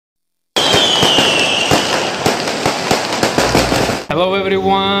Hello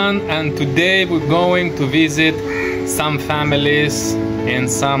everyone, and today we're going to visit some families in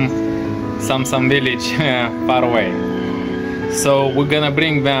some village far away. So we're gonna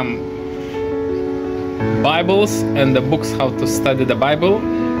bring them Bibles and the books how to study the Bible,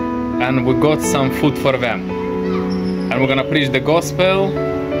 and we got some food for them, and we're gonna preach the gospel.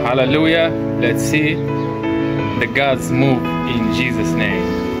 Hallelujah. Let's see the God's move in Jesus'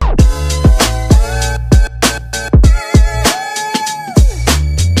 name.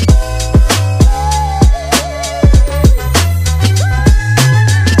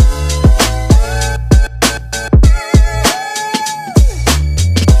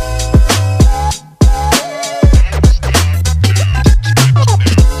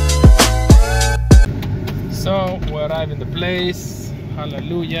 So we arrive in the place.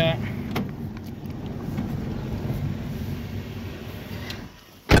 Hallelujah.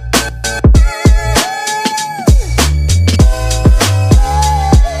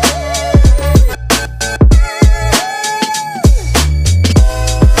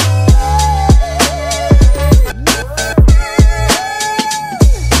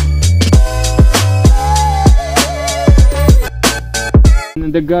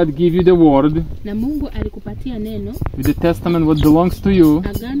 And the God give you the word, na Mungu alikupatia neno, with the testament what belongs to you.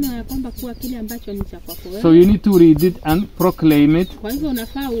 agano ya kwamba kuwa kile ambacho ni cha kwako wewe. So you need to read it and proclaim it. Kwa hivyo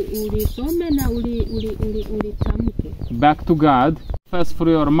unafaa ulisome na ulitamke. Back to God. Confess for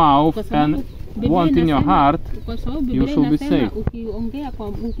your mouth and want in your heart, you shall be saved. Ukiongea kwa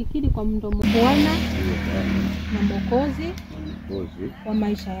ukikiri kwa mdomo, Bwana na Mwokozi wa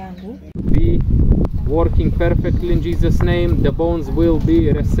maisha yangu, Be working perfectly in Jesus' name. The bones will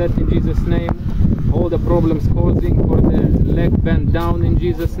be reset in Jesus' name. All the problems causing for the leg bent down in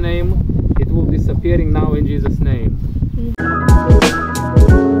Jesus' name, it will be disappearing now in Jesus' name.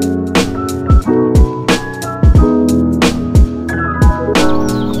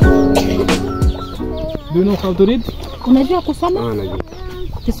 Do you know how to read? Unajua kusoma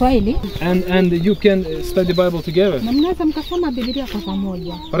Kiswahili? And you can study Bible together. Na mnaweza mkasoma Biblia kwa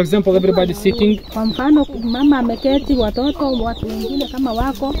pamoja. For example, everybody sitting. Kwa mfano mama ameketi, watoto, watu wengine kama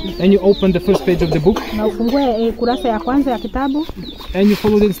wako. And you open the first page of the book. Na ufungue kurasa ya kwanza ya kitabu. And you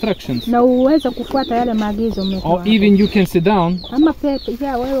follow the instructions. Na uweze kufuata yale maagizo mmepewa. Or even you can sit down. Ama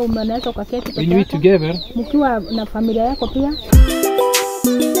pia wewe unaweza ukaketi peke yako. You eat together. Mkiwa na familia yako pia.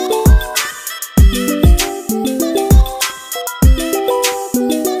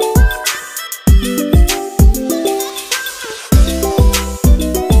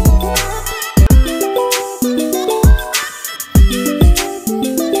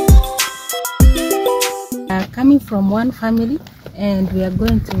 Coming from one family and we are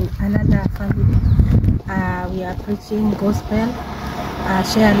going to another family. We are preaching gospel,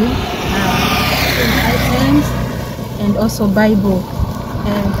 sharing items and also Bible,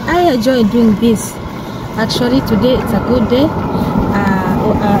 and I enjoy doing this. Actually today it's a good day.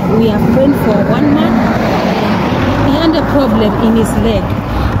 We are praying for one man. He had a problem in his leg,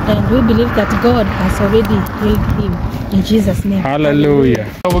 and we believe that God has already healed him in Jesus' name. Hallelujah.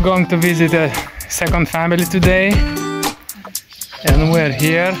 So we're going to visit a second family today, and we're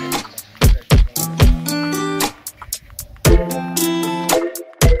here.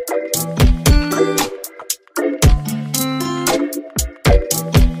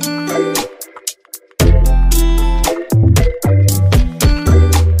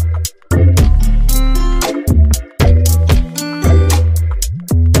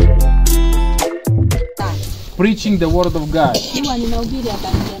 Preaching the word of God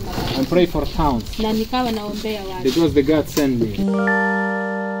and pray for towns because the God sent me.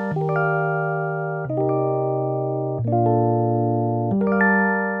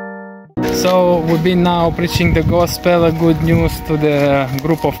 So we've been now preaching the gospel, good news to the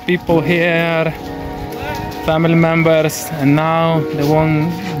group of people here, family members, and now the one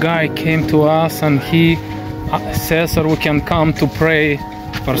guy came to us and he says we can come to pray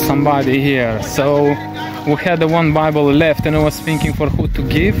for somebody here. So we had the one Bible left, and I was thinking for who to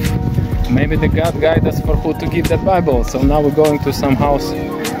give. Maybe the God guide us for who to give that Bible. So now we're going to some house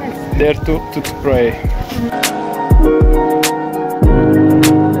there to pray.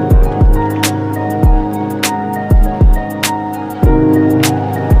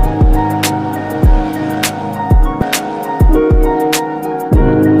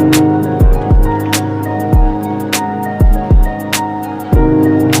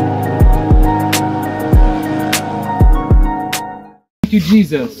 Thank you,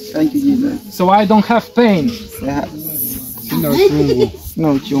 Jesus. Thank you, Jesus. So I don't have pain.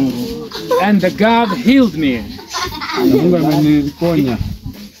 No chungu. And the God healed me. Mungu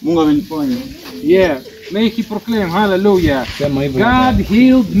ameniponya. Yeah. May he proclaim, hallelujah. God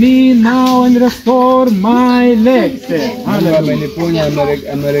healed me now and restored my legs. Ameniponya,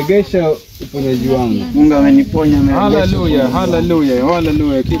 ameregesha uponyaji wangu. Hallelujah, hallelujah,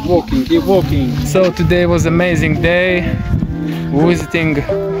 hallelujah. Keep walking, keep walking. So today was an amazing day, visiting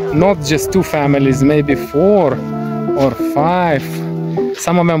not just 2 families, maybe 4 or 5.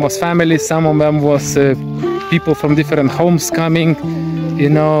 Some of them was families, some of them was people from different homes coming, you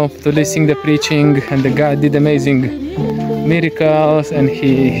know, to listen the preaching, and the God did amazing miracles and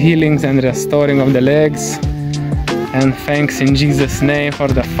healings and restoring of the legs. And thanks in Jesus' name for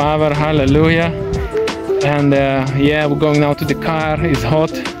the Father, hallelujah. And yeah, we're going now to the car. It's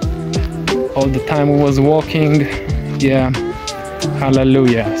hot all the time we was walking, yeah,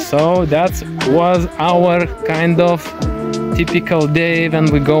 hallelujah. So that was our kind of typical day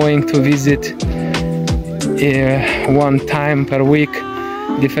when we're going to visit 1 time per week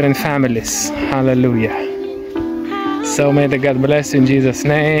different families, hallelujah. So may the God bless you in Jesus'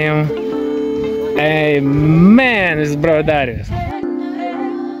 name, amen. It's Brother Darius.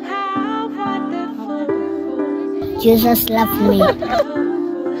 Jesus loved me.